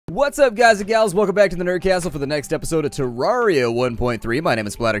What's up, guys and gals? Welcome back to the Nerd Castle for the next episode of Terraria 1.3. My name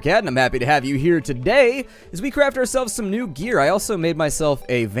is Splattercat, and I'm happy to have you here today as we craft ourselves some new gear. I also made myself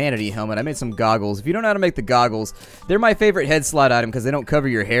a vanity helmet. I made some goggles. If you don't know how to make the goggles, they're my favorite head slot item because they don't cover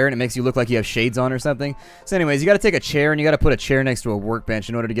your hair and it makes you look like you have shades on or something. So anyways, you got to take a chair and you got to put a chair next to a workbench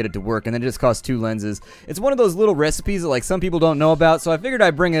in order to get it to work, and then it just costs 2 lenses. It's one of those little recipes that like some people don't know about, so I figured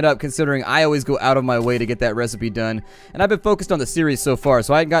I'd bring it up considering I always go out of my way to get that recipe done. And I've been focused on the series so far,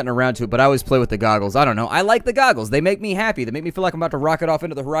 so I hadn't gotten around to it, but I always play with the goggles. I don't know. I like the goggles. They make me happy. They make me feel like I'm about to rocket off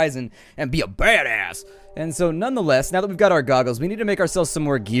into the horizon and be a badass. And so nonetheless, now that we've got our goggles, we need to make ourselves some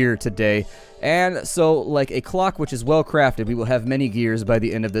more gear today. And so, like a clock which is well crafted, we will have many gears by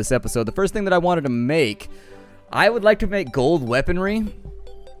the end of this episode. The first thing that I wanted to make, I would like to make gold weaponry,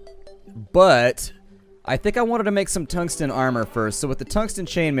 but I think I wanted to make some tungsten armor first. So with the tungsten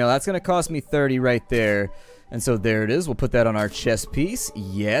chainmail, that's going to cost me 30 right there. And so there it is. We'll put that on our chest piece.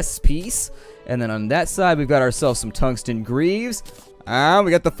 Yes, piece. And then on that side, we've got ourselves some tungsten greaves. We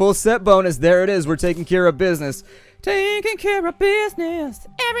got the full set bonus. There it is. We're taking care of business. Taking care of business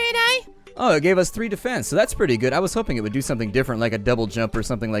every day. Oh, it gave us 3 defense, so that's pretty good. I was hoping it would do something different, like a double jump or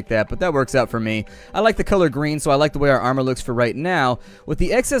something like that, but that works out for me. I like the color green, so I like the way our armor looks for right now. With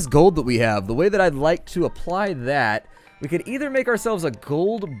the excess gold that we have, the way that I'd like to apply that, we could either make ourselves a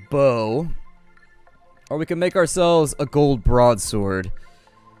gold bow, or we can make ourselves a gold broadsword.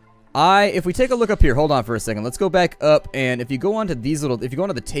 If we take a look up here, hold on for a second. Let's go back up, and if you go onto these little, if you go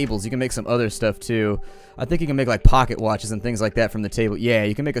onto the tables, you can make some other stuff too. I think you can make like pocket watches and things like that from the table. Yeah,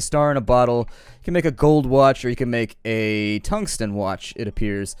 you can make a star in a bottle, you can make a gold watch, or you can make a tungsten watch, it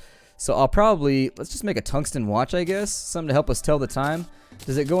appears. So I'll probably, let's just make a tungsten watch, I guess. Something to help us tell the time.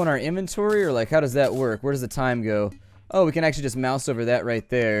 Does it go in our inventory, or like how does that work? Where does the time go? Oh, we can actually just mouse over that right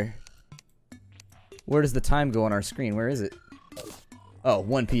there. Where does the time go on our screen? Where is it? Oh,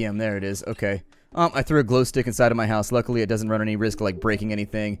 1 p.m. There it is. Okay. I threw a glow stick inside of my house. Luckily, it doesn't run any risk of like breaking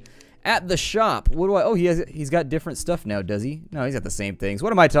anything. At the shop, what do I? Oh, he's got different stuff now, does he? No, he's got the same things.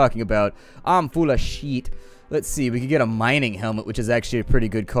 What am I talking about? I'm full of shit. Let's see. We could get a mining helmet, which is actually a pretty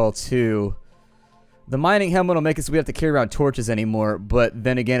good call too. The mining helmet will make it so we have to carry around torches anymore. But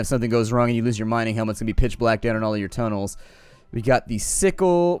then again, if something goes wrong and you lose your mining helmet, it's gonna be pitch black down in all of your tunnels. We got the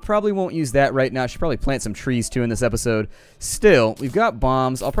sickle. Probably won't use that right now. Should probably plant some trees too in this episode. Still, we've got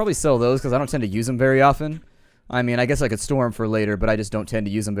bombs. I'll probably sell those because I don't tend to use them very often. I mean, I guess I could store them for later, but I just don't tend to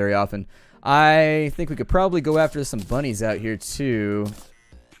use them very often. I think we could probably go after some bunnies out here too.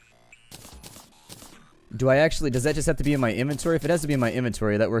 Do I actually, does that just have to be in my inventory? If it has to be in my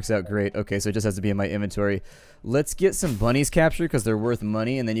inventory, that works out great. Okay, so it just has to be in my inventory. Let's get some bunnies captured because they're worth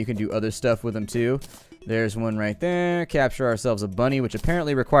money, and then you can do other stuff with them too. There's one right there. Capture ourselves a bunny, which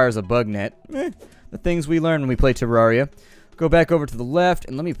apparently requires a bug net. The things we learn when we play Terraria. Go back over to the left,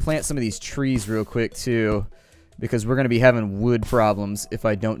 and let me plant some of these trees real quick too, because we're going to be having wood problems if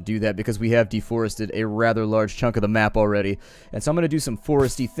I don't do that, because we have deforested a rather large chunk of the map already. And so I'm going to do some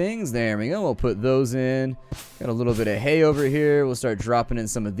foresty things. There we go. We'll put those in. Got a little bit of hay over here. We'll start dropping in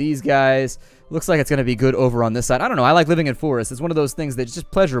some of these guys. Looks like it's going to be good over on this side. I don't know. I like living in forests. It's one of those things that's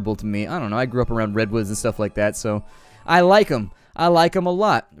just pleasurable to me. I don't know. I grew up around redwoods and stuff like that, so I like them. I like them a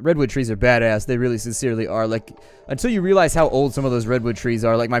lot. Redwood trees are badass. They really sincerely are. Like, until you realize how old some of those redwood trees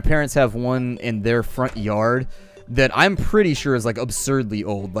are. Like, my parents have one in their front yard that I'm pretty sure is like absurdly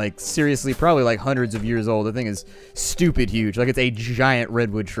old. Like, seriously, probably like hundreds of years old. The thing is stupid huge. Like, it's a giant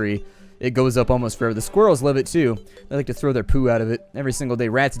redwood tree. It goes up almost forever. The squirrels love it too. They like to throw their poo out of it every single day.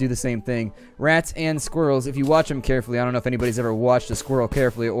 Rats do the same thing. Rats and squirrels, if you watch them carefully, I don't know if anybody's ever watched a squirrel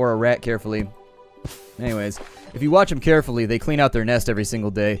carefully or a rat carefully. Anyways, if you watch them carefully, they clean out their nest every single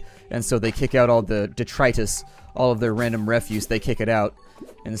day. And so they kick out all the detritus, all of their random refuse, they kick it out.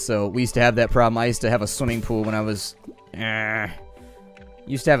 And so we used to have that problem. I used to have a swimming pool when I was...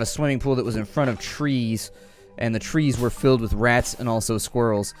 used to have a swimming pool that was in front of trees. And the trees were filled with rats and also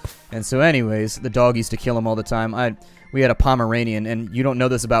squirrels. And so anyways, the dog used to kill them all the time. We had a Pomeranian, and you don't know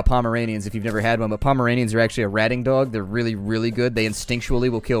this about Pomeranians if you've never had one, but Pomeranians are actually a ratting dog. They're really, really good. They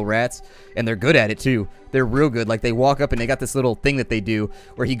instinctually will kill rats, and they're good at it too. They're real good. Like, they walk up and they got this little thing that they do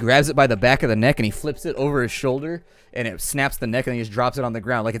where he grabs it by the back of the neck and he flips it over his shoulder, and it snaps the neck and he just drops it on the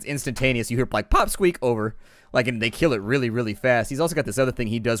ground. Like, it's instantaneous. You hear like pop, squeak, over. Like, and they kill it really, really fast. He's also got this other thing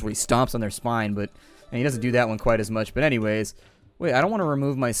he does where he stomps on their spine, but and he doesn't do that one quite as much. But anyways, wait, I don't want to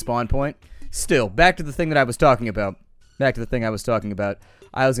remove my spawn point. Still, back to the thing that I was talking about. Back to the thing I was talking about.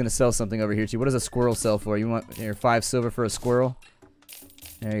 I was going to sell something over here too. What does a squirrel sell for? You want here 5 silver for a squirrel?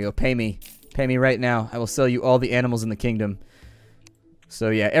 There you go. Pay me. Pay me right now. I will sell you all the animals in the kingdom. So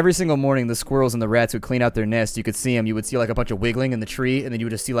yeah, every single morning the squirrels and the rats would clean out their nest. You could see them. You would see like a bunch of wiggling in the tree, and then you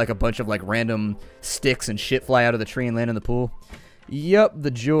would just see like a bunch of like random sticks and shit fly out of the tree and land in the pool. Yep,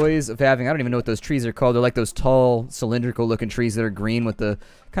 the joys of having, I don't even know what those trees are called. They're like those tall, cylindrical looking trees that are green with the,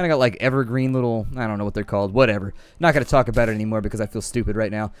 kind of got like evergreen little, I don't know what they're called, whatever. Not going to talk about it anymore because I feel stupid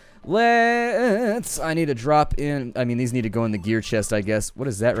right now. I need to drop in, I mean these need to go in the gear chest I guess. What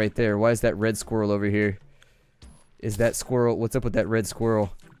is that right there? Why is that red squirrel over here? Is that squirrel, what's up with that red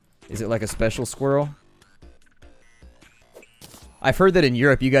squirrel? Is it like a special squirrel? I've heard that in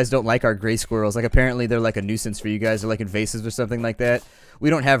Europe you guys don't like our gray squirrels. Like apparently they're like a nuisance for you guys. They're like invasives or something like that. We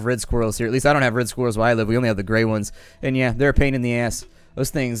don't have red squirrels here. At least I don't have red squirrels where I live. We only have the gray ones. And yeah, they're a pain in the ass.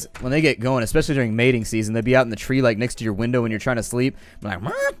 Those things, when they get going, especially during mating season, they'd be out in the tree like next to your window when you're trying to sleep. Like,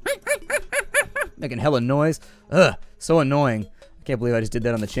 making hella noise. Ugh, so annoying. I can't believe I just did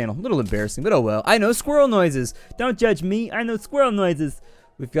that on the channel. A little embarrassing, but oh well. I know squirrel noises. Don't judge me. I know squirrel noises.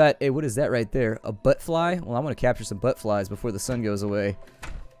 We've got a, what is that right there? A butt fly? Well, I'm going to capture some butt flies before the sun goes away.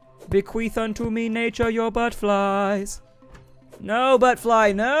 Bequeath unto me, nature, your butt flies. No, butt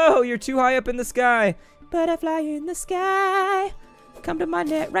fly, no! You're too high up in the sky. Butterfly in the sky. Come to my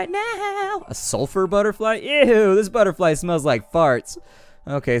net right now. A sulfur butterfly? Ew, this butterfly smells like farts.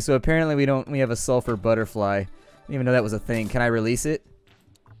 Okay, so apparently we have a sulfur butterfly. I didn't even know that was a thing. Can I release it?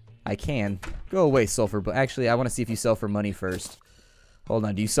 I can. Go away, sulfur, but actually I want to see if you sell for money first. Hold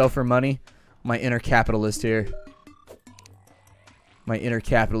on, do you sell for money? My inner capitalist here. My inner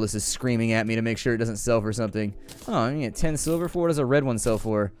capitalist is screaming at me to make sure it doesn't sell for something. Oh, I get 10 silver for? What does a red one sell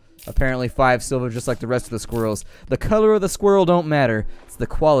for? Apparently 5 silver, just like the rest of the squirrels. The color of the squirrel don't matter. It's the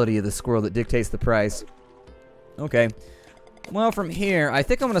quality of the squirrel that dictates the price. Okay. Well, from here, I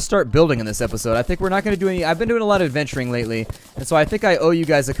think I'm going to start building in this episode. I think we're not going to do any... I've been doing a lot of adventuring lately, and so I think I owe you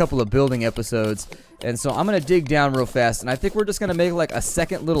guys a couple of building episodes. And so I'm going to dig down real fast, and I think we're just going to make like a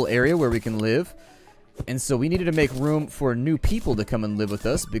second little area where we can live. And so we needed to make room for new people to come and live with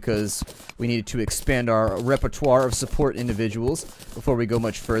us because we needed to expand our repertoire of support individuals before we go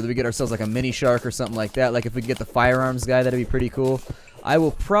much further. We get ourselves like a mini shark or something like that. Like if we get the firearms guy, that'd be pretty cool. I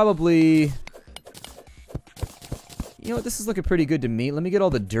will probably... You know what, this is looking pretty good to me. Let me get all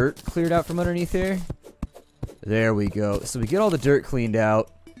the dirt cleared out from underneath here. There we go. So we get all the dirt cleaned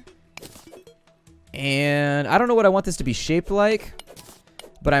out. And I don't know what I want this to be shaped like,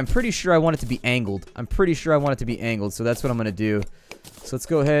 but I'm pretty sure I want it to be angled. I'm pretty sure I want it to be angled, so that's what I'm going to do. So let's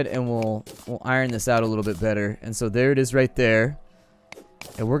go ahead and we'll iron this out a little bit better. And so there it is right there.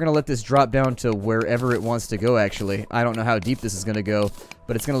 And we're going to let this drop down to wherever it wants to go, actually. I don't know how deep this is going to go,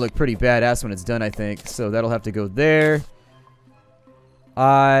 but it's going to look pretty badass when it's done, I think. So that'll have to go there.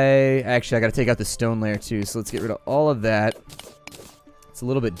 I got to take out the stone layer, too. So let's get rid of all of that. It's a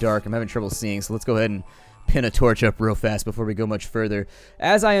little bit dark. I'm having trouble seeing, so let's go ahead and pin a torch up real fast before we go much further.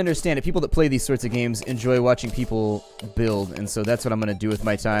 As I understand it, people that play these sorts of games enjoy watching people build, and so that's what I'm going to do with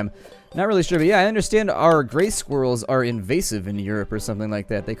my time. Not really sure, but yeah, I understand our gray squirrels are invasive in Europe or something like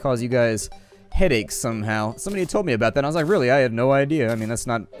that. They cause you guys headaches somehow. Somebody had told me about that, and I was like, really? I had no idea. I mean, that's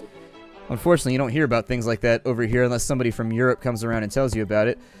not... Unfortunately, you don't hear about things like that over here unless somebody from Europe comes around and tells you about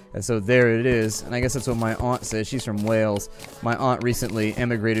it. And so there it is. And I guess that's what my aunt says. She's from Wales. My aunt recently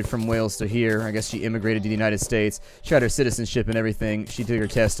emigrated from Wales to here. I guess she immigrated to the United States. She had her citizenship and everything. She took her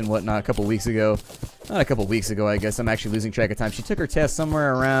test and whatnot a couple weeks ago. Not a couple weeks ago, I guess. I'm actually losing track of time. She took her test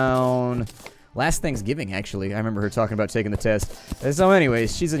somewhere around... last Thanksgiving, actually. I remember her talking about taking the test. And so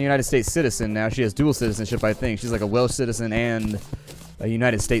anyways, she's a United States citizen now. She has dual citizenship, I think. She's like a Welsh citizen and... a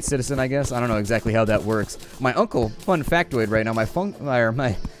United States citizen, I guess. I don't know exactly how that works. My uncle, fun factoid right now,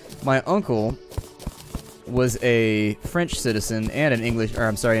 my uncle was a French citizen and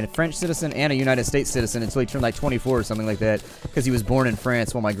a French citizen and a United States citizen until he turned like 24 or something like that, because he was born in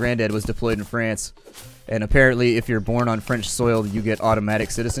France while my granddad was deployed in France. And apparently if you're born on French soil, you get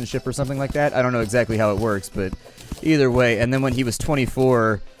automatic citizenship or something like that. I don't know exactly how it works, but either way. And then when he was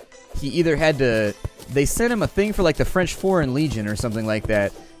 24, he either had to... They sent him a thing for like the French Foreign Legion or something like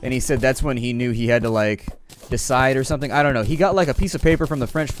that, and he said that's when he knew he had to like decide or something. I don't know. He got like a piece of paper from the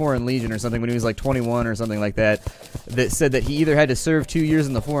French Foreign Legion or something when he was like 21 or something like that, that said that he either had to serve 2 years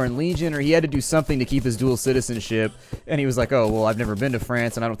in the Foreign Legion or he had to do something to keep his dual citizenship. And he was like, oh, well, I've never been to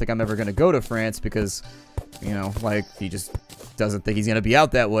France and I don't think I'm ever going to go to France because, you know, like he just doesn't think he's going to be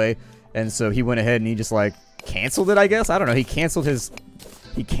out that way. And so he went ahead and he just like canceled it, I guess. I don't know. He canceled his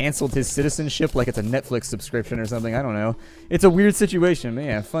citizenship like it's a Netflix subscription or something. I don't know. It's a weird situation. But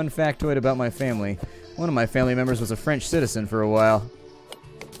yeah, fun factoid about my family. One of my family members was a French citizen for a while.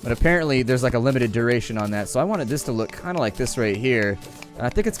 But apparently there's like a limited duration on that. So I wanted this to look kind of like this right here. And I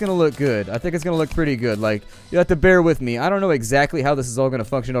think it's going to look good. I think it's going to look pretty good. Like, you have to bear with me. I don't know exactly how this is all going to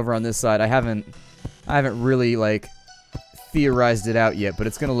function over on this side. I haven't really, like, theorized it out yet, but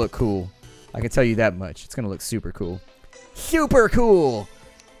it's going to look cool. I can tell you that much. It's going to look super cool. Super cool!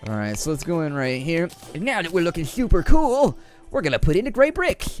 Alright, so let's go in right here. And now that we're looking super cool, we're going to put in the gray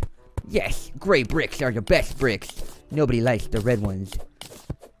bricks. Yes, gray bricks are the best bricks. Nobody likes the red ones.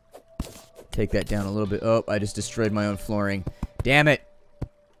 Take that down a little bit. Oh, I just destroyed my own flooring. Damn it!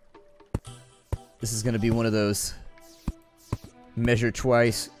 This is going to be one of those measure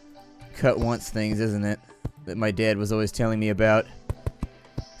twice, cut once things, isn't it? That my dad was always telling me about.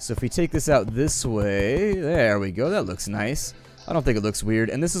 So if we take this out this way, there we go. That looks nice. I don't think it looks weird.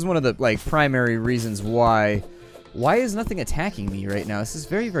 And this is one of the like primary reasons why is nothing attacking me right now? This is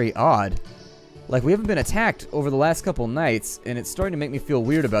very, very odd. Like, we haven't been attacked over the last couple nights, and it's starting to make me feel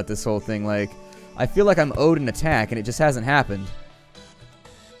weird about this whole thing. Like, I feel like I'm owed an attack, and it just hasn't happened.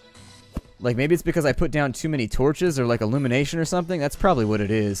 Like, maybe it's because I put down too many torches or, like, illumination or something. That's probably what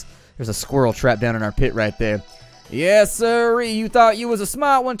it is. There's a squirrel trapped down in our pit right there. Yes, sir. You thought you was a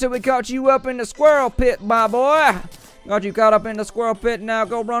smart one till we caught you up in the squirrel pit, my boy. Got you caught up in the squirrel pit. Now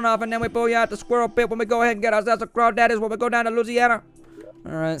go run off, and then we pull you out the squirrel pit when we go ahead and get ourselves a crawdaddies when we go down to Louisiana.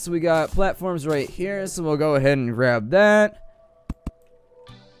 Alright, so we got platforms right here, so we'll go ahead and grab that.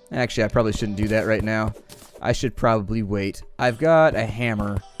 Actually, I probably shouldn't do that right now. I should probably wait. I've got a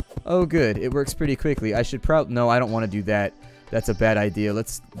hammer. Oh, good. It works pretty quickly. I should probably... No, I don't want to do that. That's a bad idea.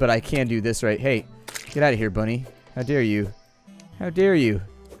 But I can do this right... Hey, get out of here, bunny. How dare you? How dare you?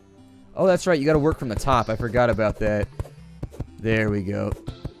 Oh, that's right. You got to work from the top. I forgot about that. There we go.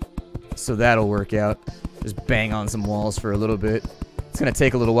 So that'll work out. Just bang on some walls for a little bit. It's going to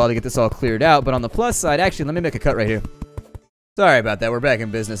take a little while to get this all cleared out, but on the plus side, actually, let me make a cut right here. Sorry about that. We're back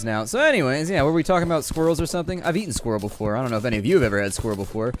in business now. So anyways, yeah, were we talking about squirrels or something? I've eaten squirrel before. I don't know if any of you have ever had squirrel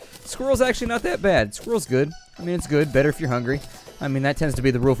before. Squirrel's actually not that bad. Squirrel's good. I mean, it's good. Better if you're hungry. I mean, that tends to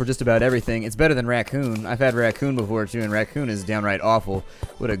be the rule for just about everything. It's better than raccoon. I've had raccoon before, too, and raccoon is downright awful.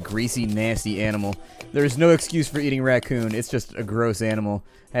 What a greasy, nasty animal. There's no excuse for eating raccoon. It's just a gross animal.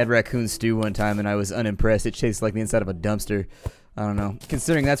 I had raccoon stew one time, and I was unimpressed. It tastes like the inside of a dumpster. I don't know.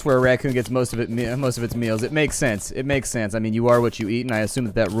 Considering that's where a raccoon gets most of its meals, it makes sense. It makes sense. I mean, you are what you eat, and I assume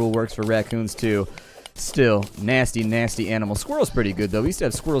that rule works for raccoons, too. Still, nasty, nasty animal. Squirrel's pretty good, though. We used to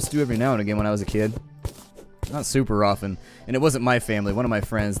have squirrel stew every now and again when I was a kid. Not super often. And it wasn't my family, one of my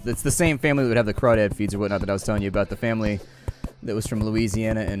friends. It's the same family that would have the crawdad feeds or whatnot that I was telling you about. The family that was from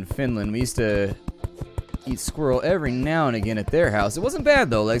Louisiana and Finland. We used to eat squirrel every now and again at their house. It wasn't bad,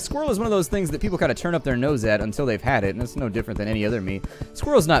 though. Like, squirrel is one of those things that people kind of turn up their nose at until they've had it, and it's no different than any other meat.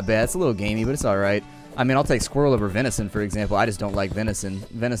 Squirrel's not bad. It's a little gamey, but it's alright. I mean, I'll take squirrel over venison, for example. I just don't like venison.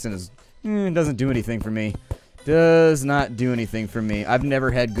 Venison is... doesn't do anything for me. Does not do anything for me. I've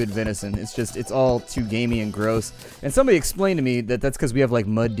never had good venison. It's just, it's all too gamey and gross. And somebody explained to me that that's because we have, like,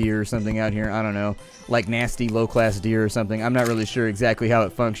 mud deer or something out here. I don't know. Like nasty, low-class deer or something. I'm not really sure exactly how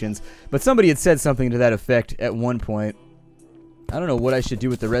it functions. But somebody had said something to that effect at one point. I don't know what I should do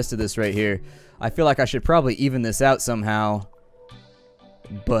with the rest of this right here. I feel like I should probably even this out somehow.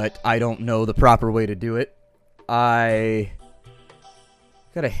 But I don't know the proper way to do it.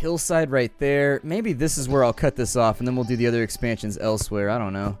 Got a hillside right there. Maybe this is where I'll cut this off, and then we'll do the other expansions elsewhere. I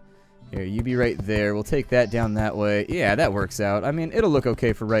don't know. Here, you be right there. We'll take that down that way. Yeah, that works out. I mean, it'll look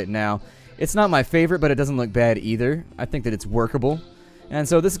okay for right now. It's not my favorite, but it doesn't look bad either. I think that it's workable. And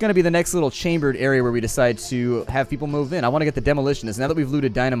so this is going to be the next little chambered area where we decide to have people move in. I want to get the demolitionists. Now that we've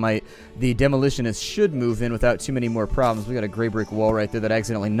looted dynamite, the demolitionists should move in without too many more problems. We got a gray brick wall right there that I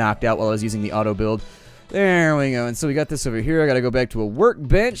accidentally knocked out while I was using the auto build. There we go. And so we got this over here. I got to go back to a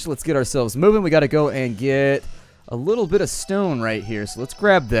workbench. Let's get ourselves moving. We got to go and get a little bit of stone right here. So let's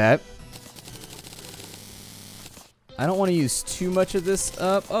grab that. I don't want to use too much of this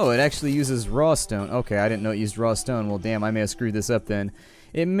up. Oh, it actually uses raw stone. Okay, I didn't know it used raw stone. Well, damn, I may have screwed this up then.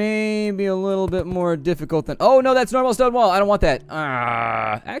 It may be a little bit more difficult than... Oh, no, that's normal stone wall. I don't want that.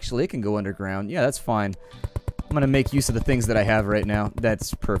 Actually, it can go underground. Yeah, that's fine. I'm going to make use of the things that I have right now.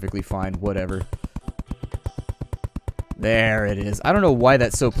 That's perfectly fine. Whatever. There it is. I don't know why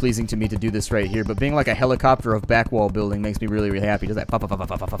that's so pleasing to me to do this right here, but being like a helicopter of back wall building makes me really, really happy. Does that pop, pop, pop,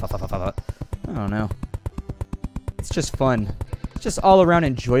 pop, pop, pop, pop, pop? I don't know. It's just fun. It's just all around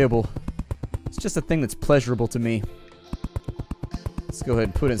enjoyable. It's just a thing that's pleasurable to me. Let's go ahead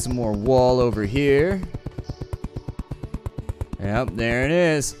and put in some more wall over here. Yep, there it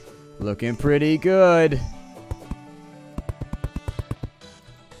is. Looking pretty good.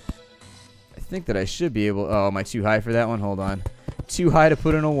 I think that I should be able... Oh, am I too high for that one? Hold on. too high to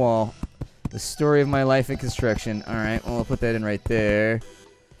put in a wall. The story of my life in construction. Alright, well, I'll put that in right there.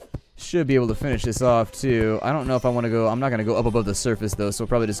 Should be able to finish this off, too. I don't know if I want to go... I'm not going to go up above the surface, though, so we'll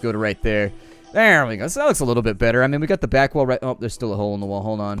probably just go to right there. There we go. So that looks a little bit better. I mean, we got the back wall right... Oh, there's still a hole in the wall.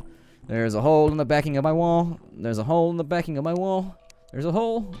 Hold on. There's a hole in the backing of my wall. There's a hole in the backing of my wall. There's a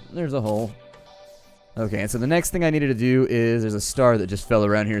hole. There's a hole. Okay, and so the next thing I needed to do is... There's a star that just fell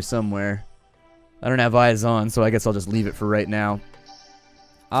around here somewhere. I don't have eyes on, so I guess I'll just leave it for right now.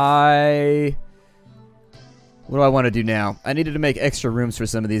 What do I want to do now? I needed to make extra rooms for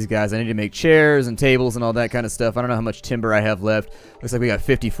some of these guys. I need to make chairs and tables and all that kind of stuff. I don't know how much timber I have left. Looks like we got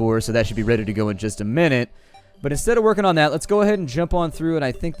 54, so that should be ready to go in just a minute. But instead of working on that, let's go ahead and jump on through, and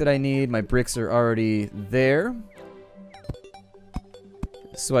I think that I need... My bricks are already there.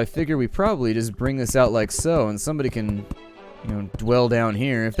 So I figure we probably just bring this out like so, and somebody can, you know, dwell down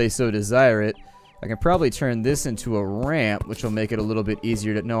here if they so desire it. I can probably turn this into a ramp, which will make it a little bit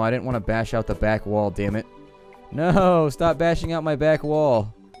easier to... No, I didn't want to bash out the back wall, damn it. No, stop bashing out my back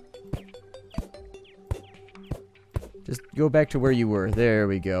wall. Just go back to where you were. There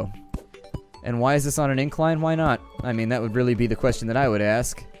we go. And why is this on an incline? Why not? I mean, that would really be the question that I would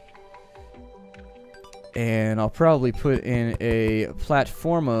ask. And I'll probably put in a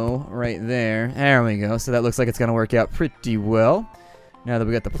platformo right there. There we go. So that looks like it's going to work out pretty well. Now that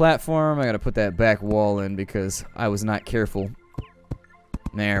we got the platform, I got to put that back wall in because I was not careful.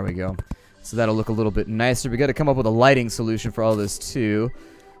 There we go. So that'll look a little bit nicer. We got to come up with a lighting solution for all this too.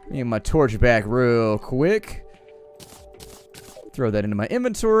 Get my torch back real quick. Throw that into my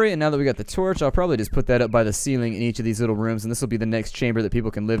inventory, and now that we got the torch, I'll probably just put that up by the ceiling in each of these little rooms, and this will be the next chamber that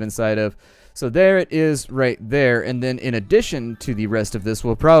people can live inside of. So there it is right there, and then in addition to the rest of this,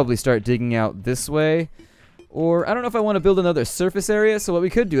 we'll probably start digging out this way. Or, I don't know if I want to build another surface area, so what we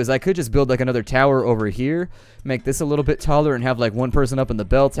could do is I could just build like another tower over here, make this a little bit taller and have like one person up in the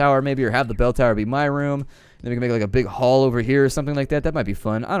bell tower maybe, or have the bell tower be my room. Then we can make like a big hall over here or something like that. That might be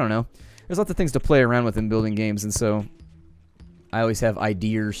fun. I don't know. There's lots of things to play around with in building games, and so I always have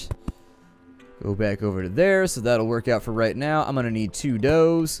ideas. Go back over to there, so that'll work out for right now. I'm going to need 2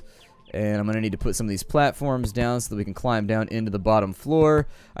 doughs. And I'm going to need to put some of these platforms down so that we can climb down into the bottom floor.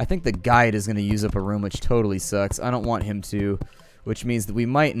 I think the guide is going to use up a room, which totally sucks. I don't want him to, which means that we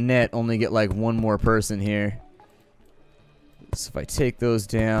might net only get like one more person here. So if I take those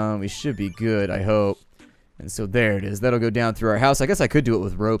down, we should be good, I hope. And so there it is. That'll go down through our house. I guess I could do it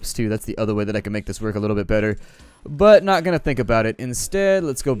with ropes too. That's the other way that I can make this work a little bit better. But not going to think about it. Instead,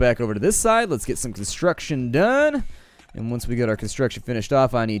 let's go back over to this side. Let's get some construction done. And once we get our construction finished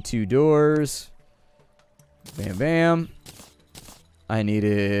off, I need 2 doors. Bam, bam. I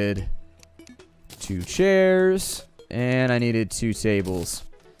needed 2 chairs. And I needed 2 tables.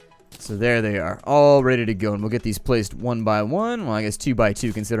 So there they are, all ready to go. And we'll get these placed one by one. Well, I guess 2 by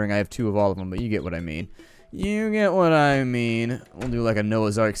 2, considering I have 2 of all of them. But you get what I mean. You get what I mean. We'll do like a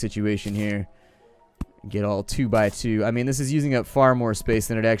Noah's Ark situation here. Get all 2 by 2. I mean, this is using up far more space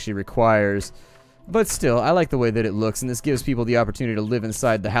than it actually requires. But still, I like the way that it looks, and this gives people the opportunity to live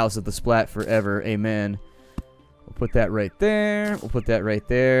inside the house of the Splat forever. Amen. We'll put that right there. We'll put that right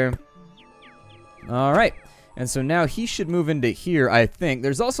there. Alright. And so now he should move into here, I think.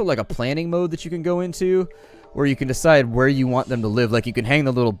 There's also like a planning mode that you can go into, where you can decide where you want them to live. Like you can hang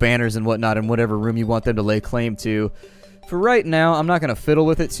the little banners and whatnot in whatever room you want them to lay claim to. For right now, I'm not going to fiddle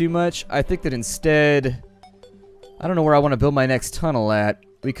with it too much. I think that instead, I don't know where I want to build my next tunnel at.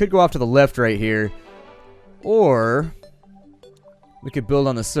 We could go off to the left right here, or we could build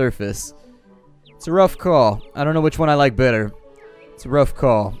on the surface. It's a rough call. I don't know which one I like better. It's a rough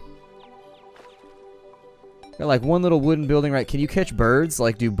call. Got like one little wooden building, right? Can you catch birds?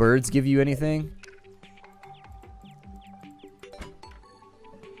 Like, do birds give you anything?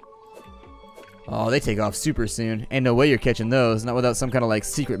 Oh, they take off super soon. Ain't no way you're catching those. Not without some kind of like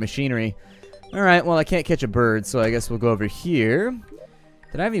secret machinery. Alright, well I can't catch a bird, so I guess we'll go over here.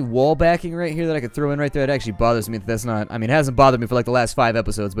 Did I have any wall backing right here that I could throw in right there? It actually bothers me that that's not... I mean, it hasn't bothered me for like the last 5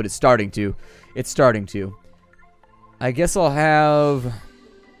 episodes, but it's starting to. It's starting to. I guess I'll have... You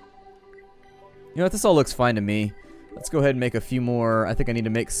know what? This all looks fine to me. Let's go ahead and make a few more. I think I need to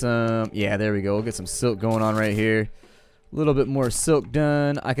make some... Yeah, there we go. We'll get some silk going on right here. A little bit more silk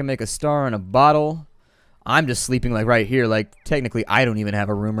done. I can make a star in a bottle. I'm just sleeping like right here. Like, technically, I don't even have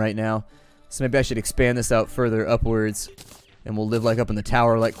a room right now. So maybe I should expand this out further upwards. And we'll live like up in the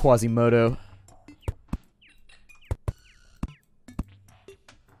tower like Quasimodo.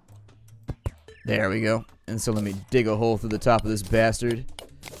 There we go. And so let me dig a hole through the top of this bastard.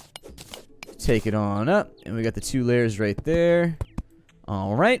 Take it on up. And we got the 2 layers right there.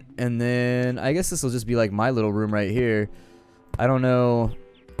 Alright. And then I guess this will just be like my little room right here. I don't know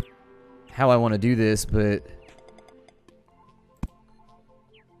how I want to do this, but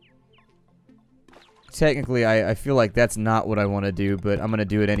technically I feel like that's not what I want to do, but I'm going to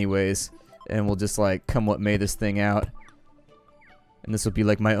do it anyways. And we'll just like come what may this thing out. And this will be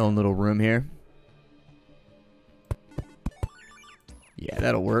like my own little room here. Yeah,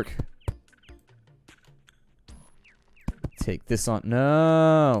 that'll work. Take this on.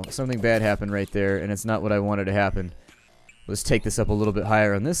 No! Something bad happened right there, and it's not what I wanted to happen. Let's take this up a little bit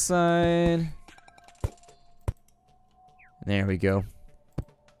higher on this side. There we go.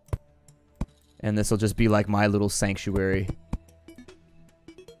 And this will just be like my little sanctuary.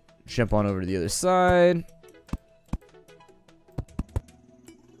 Jump on over to the other side.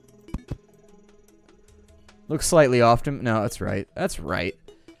 Looks slightly off to... No, that's right. That's right.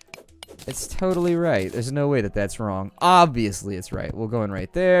 It's totally right. There's no way that that's wrong. Obviously, it's right. We'll go in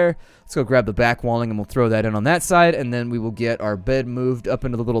right there. Let's go grab the back walling, and we'll throw that in on that side, and then we will get our bed moved up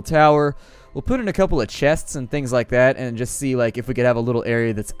into the little tower. We'll put in a couple of chests and things like that, and just see like if we could have a little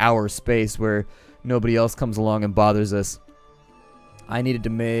area that's our space where nobody else comes along and bothers us. I needed to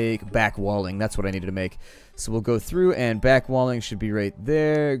make back walling. That's what I needed to make. So we'll go through, and back walling should be right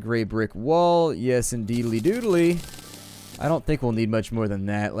there. Gray brick wall. Yes, indeedly doodly. I don't think we'll need much more than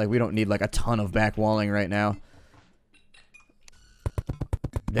that. Like, we don't need like a ton of back walling right now.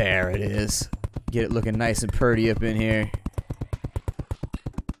 There it is. Get it looking nice and pretty up in here.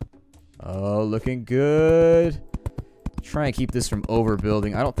 Oh, looking good. Try and keep this from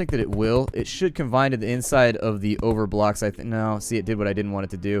overbuilding. I don't think that it will. It should confine to the inside of the over blocks. I think. No, see, it did what I didn't want it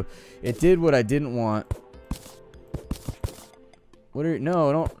to do. It did what I didn't want. What are?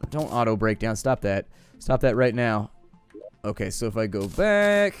 No, don't auto break down. Stop that. Stop that right now. Okay, so if I go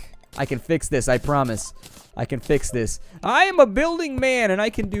back, I can fix this. I promise. I can fix this. I am a building man, and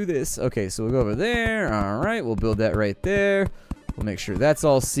I can do this. Okay, so we'll go over there. All right, we'll build that right there. We'll make sure that's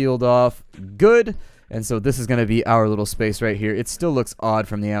all sealed off. Good. And so this is going to be our little space right here. It still looks odd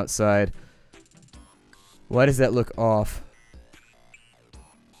from the outside. Why does that look off?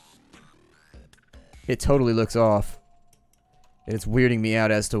 It totally looks off. And it's weirding me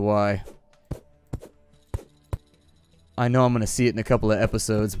out as to why. I know I'm going to see it in a couple of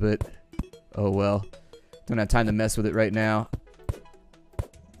episodes, but oh well. Don't have time to mess with it right now.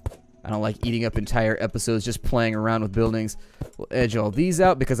 I don't like eating up entire episodes just playing around with buildings. We'll edge all these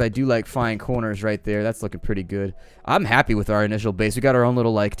out because I do like fine corners right there. That's looking pretty good. I'm happy with our initial base. We got our own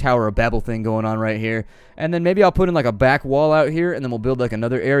little like Tower of Babel thing going on right here. And then maybe I'll put in like a back wall out here, and then we'll build like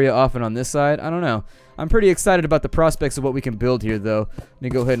another area off and on this side. I don't know. I'm pretty excited about the prospects of what we can build here though. Let me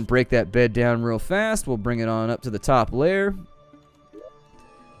go ahead and break that bed down real fast. We'll bring it on up to the top layer.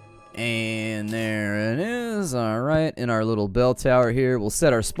 And there it is. Alright, in our little bell tower here, we'll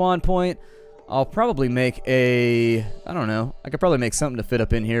set our spawn point. I'll probably make a... I don't know. I could probably make something to fit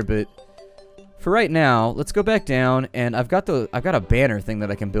up in here, but for right now, let's go back down, and I've got a banner thing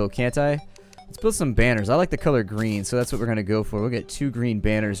that I can build, can't I? Let's build some banners. I like the color green, so that's what we're going to go for. We'll get 2 green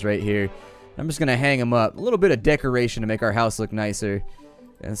banners right here. I'm just going to hang them up. A little bit of decoration to make our house look nicer.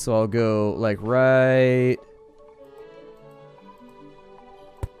 And so I'll go, like, right...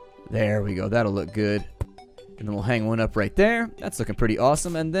 There we go. That'll look good. And then we'll hang one up right there. That's looking pretty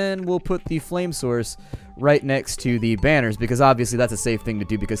awesome. And then we'll put the flame source right next to the banners, because obviously that's a safe thing to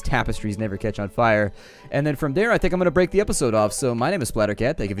do because tapestries never catch on fire. And then from there, I think I'm going to break the episode off. So my name is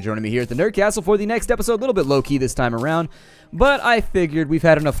Splattercat. Thank you for joining me here at the Nerd Castle for the next episode. A little bit low-key this time around. But I figured we've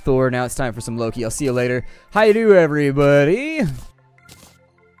had enough Thor. Now it's time for some low-key. I'll see you later. How you do, everybody?